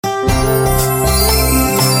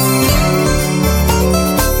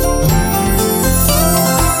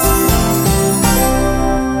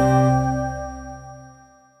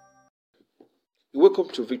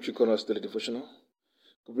to Victory Corners Daily Devotional.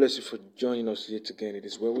 God bless you for joining us yet again. It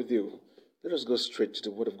is well with you. Let us go straight to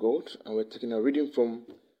the Word of God, and we're taking a reading from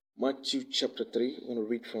Matthew chapter 3. We're going to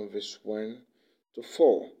read from verse 1 to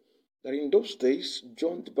 4. That in those days,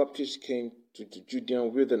 John the Baptist came to the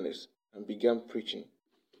Judean wilderness and began preaching.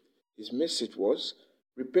 His message was,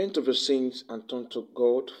 "Repent of your sins and turn to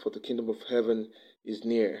God, for the kingdom of heaven is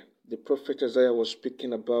near." The prophet Isaiah was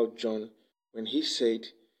speaking about John when he said,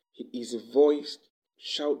 "He is a voice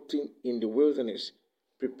shouting in the wilderness,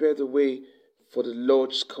 prepare the way for the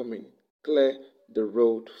Lord's coming, clear the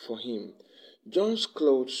road for him." John's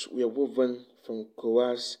clothes were woven from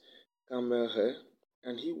coarse camel hair,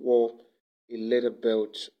 and he wore a leather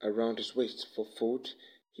belt around his waist. For food,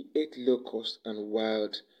 he ate locusts and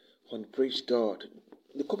wild honey. Praise God.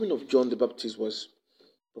 The coming of John the Baptist was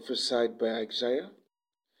prophesied by Isaiah,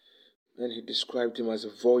 and he described him as a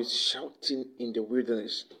voice shouting in the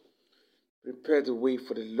wilderness, prepare the way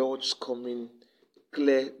for the Lord's coming,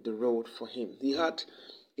 clear the road for him. He had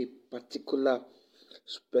a particular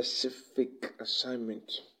specific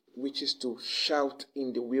assignment, which is to shout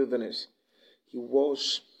in the wilderness. He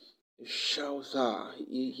was a shouter.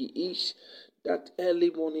 He is that early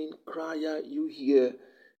morning crier you hear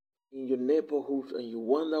in your neighborhood and you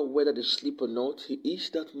wonder whether they sleep or not. He is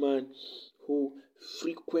that man who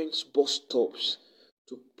frequents bus stops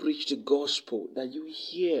to preach the gospel, that you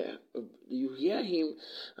hear him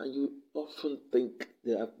and you often think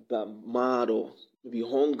they are mad or maybe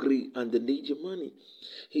hungry and they need your money.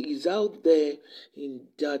 He is out there in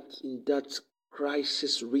that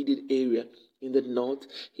crisis reading area in the north.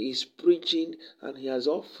 He is preaching, and he has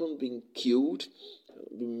often been killed,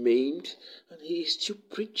 been maimed, and he is still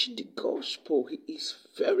preaching the gospel. He is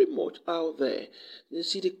very much out there. You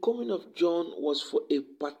see, the coming of John was for a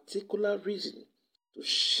particular reason, to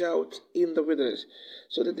shout in the wilderness.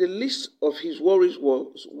 So that the list of his worries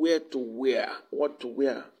was what to wear,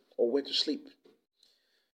 or where to sleep.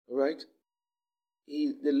 All right?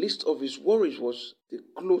 The list of his worries was the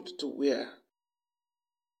clothes to wear.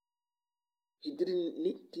 He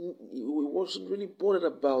wasn't really bothered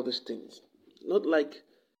about these things. Not like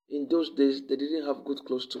in those days they didn't have good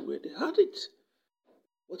clothes to wear. They had it.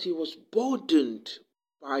 But he was burdened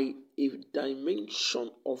by a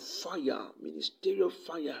dimension of fire, ministerial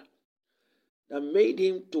fire, that made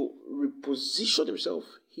him to reposition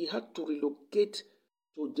himself. He had to relocate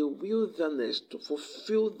to the wilderness to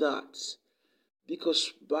fulfill that,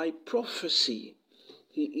 because by prophecy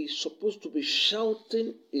he is supposed to be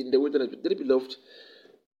shouting in the wilderness. Dearly beloved,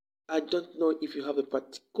 I don't know if you have a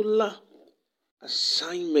particular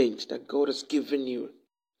assignment that God has given you.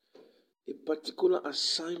 A particular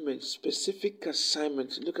assignment, specific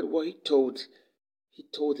assignment. Look at what he told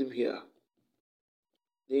him here.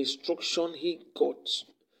 The instruction he got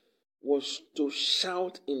was to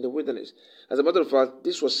shout in the wilderness. As a matter of fact,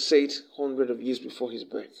 this was said hundreds of years before his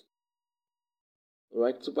birth. All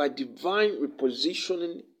right? So by divine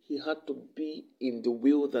repositioning, he had to be in the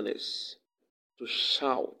wilderness to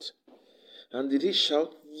shout. And did he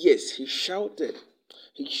shout? Yes, he shouted.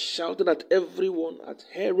 He shouted at everyone, at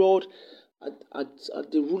Herod,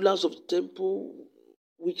 at the rulers of the temple,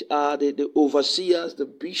 which are the overseers, the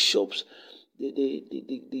bishops,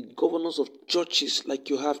 the governors of churches like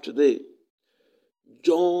you have today.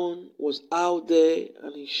 John was out there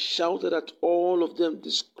and he shouted at all of them,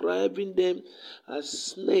 describing them as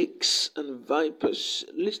snakes and vipers.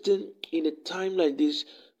 Listen, in a time like this,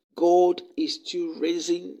 God is still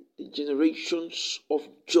raising the generations of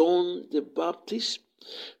John the Baptist,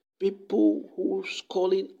 people whose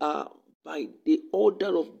calling are by the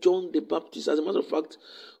order of John the Baptist. As a matter of fact,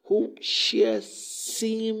 who share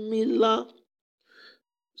similar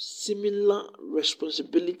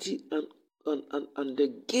responsibility and the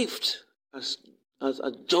gift as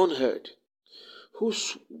John had,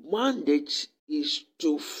 whose mandate is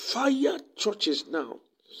to fire churches now,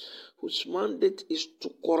 whose mandate is to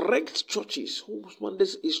correct churches, whose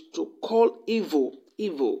mandate is to call evil,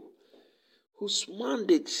 whose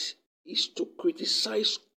mandate is to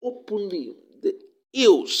criticize openly the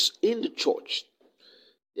ills in the church.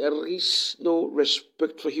 There is no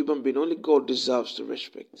respect for human being. Only God deserves the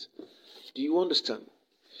respect. Do you understand?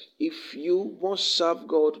 If you must serve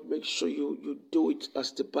God, make sure you do it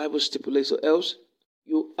as the Bible stipulates, or else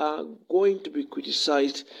you are going to be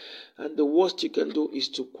criticized. And the worst you can do is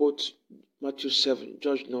to quote Matthew 7,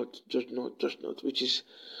 judge not, which is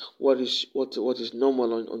what is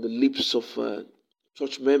normal on the lips of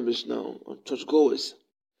church members now, on churchgoers.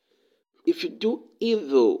 If you do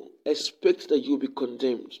evil, expect that you'll be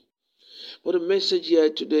condemned. But the message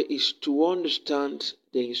here today is to understand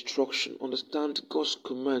the instruction, understand God's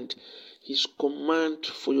command. His command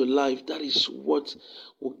for your life, that is what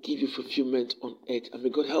will give you fulfillment on earth. And may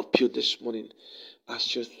God help you this morning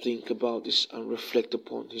as you think about this and reflect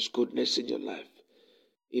upon His goodness in your life.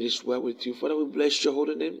 It is well with you. Father, we bless your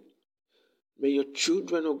holy name. May your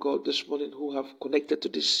children, oh God, this morning who have connected to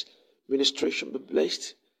this ministration be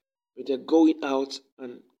blessed. May their going out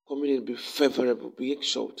and coming in be favorable, be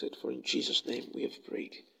exalted. For in Jesus' name we have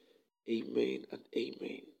prayed. Amen and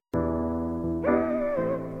amen.